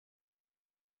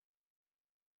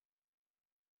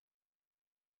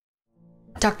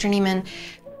Dr. Neiman,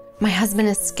 my husband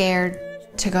is scared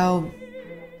to go,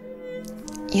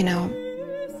 you know,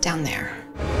 down there.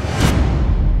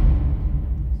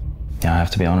 Yeah, I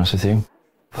have to be honest with you.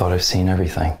 Thought I've seen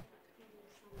everything.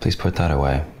 Please put that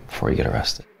away before you get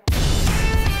arrested.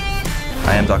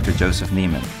 I am Dr. Joseph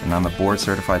Neiman, and I'm a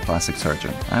board-certified plastic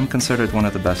surgeon. I'm considered one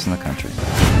of the best in the country.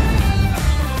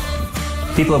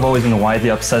 People have always been widely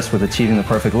obsessed with achieving the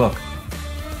perfect look.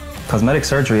 Cosmetic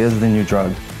surgery is the new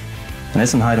drug, and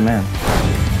it's in high demand.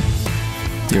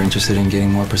 You're interested in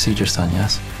getting more procedures done,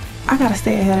 yes? I gotta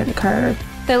stay ahead of the curve.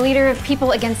 The leader of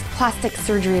People Against Plastic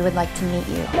Surgery would like to meet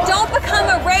you. Don't become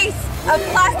a race of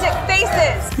plastic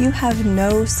faces! You have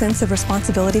no sense of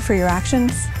responsibility for your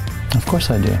actions? Of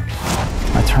course I do.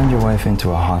 I turned your wife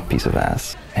into a hot piece of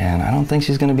ass, and I don't think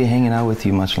she's gonna be hanging out with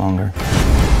you much longer.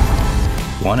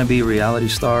 Wannabe reality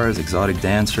stars, exotic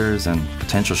dancers, and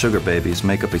potential sugar babies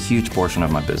make up a huge portion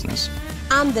of my business.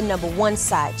 I'm the #1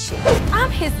 side chick.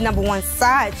 I'm his #1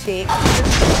 side chick.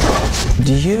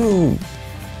 Do you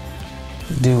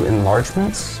do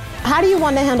enlargements? How do you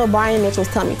want to handle Brian Mitchell's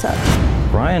tummy tuck?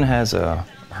 Brian has a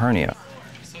hernia.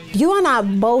 You and I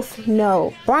both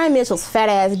know Brian Mitchell's fat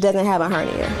ass doesn't have a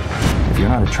hernia. If you're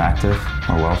not attractive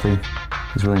or wealthy,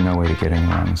 there's really no way to get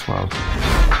anywhere in this world.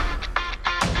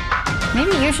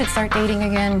 Maybe you should start dating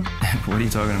again. What are you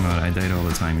talking about? I date all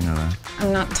the time, you know that.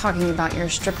 I'm not talking about your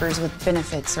strippers with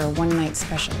benefits or one-night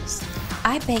specials.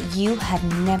 I bet you have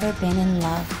never been in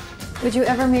love. Would you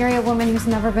ever marry a woman who's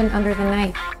never been under the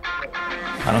knife?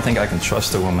 I don't think I can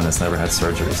trust a woman that's never had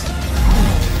surgeries.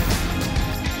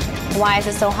 Why is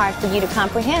it so hard for you to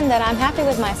comprehend that I'm happy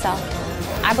with myself?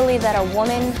 I believe that a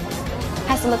woman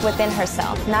has to look within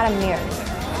herself, not a mirror,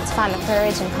 to find the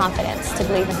courage and confidence to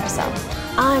believe in herself.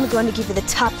 I'm going to give you the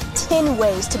top 10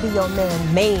 ways to be your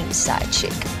main side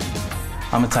chick.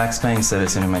 I'm a tax-paying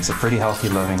citizen who makes a pretty healthy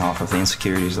living off of the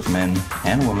insecurities of men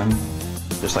and women,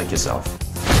 just like yourself.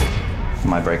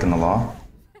 Am I breaking the law?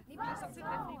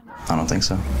 I don't think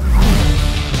so.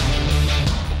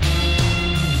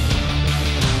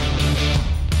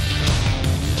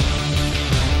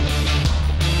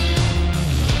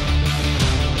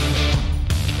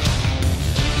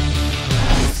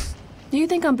 Do you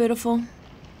think I'm beautiful?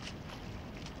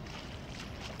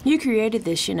 You created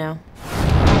this, you know.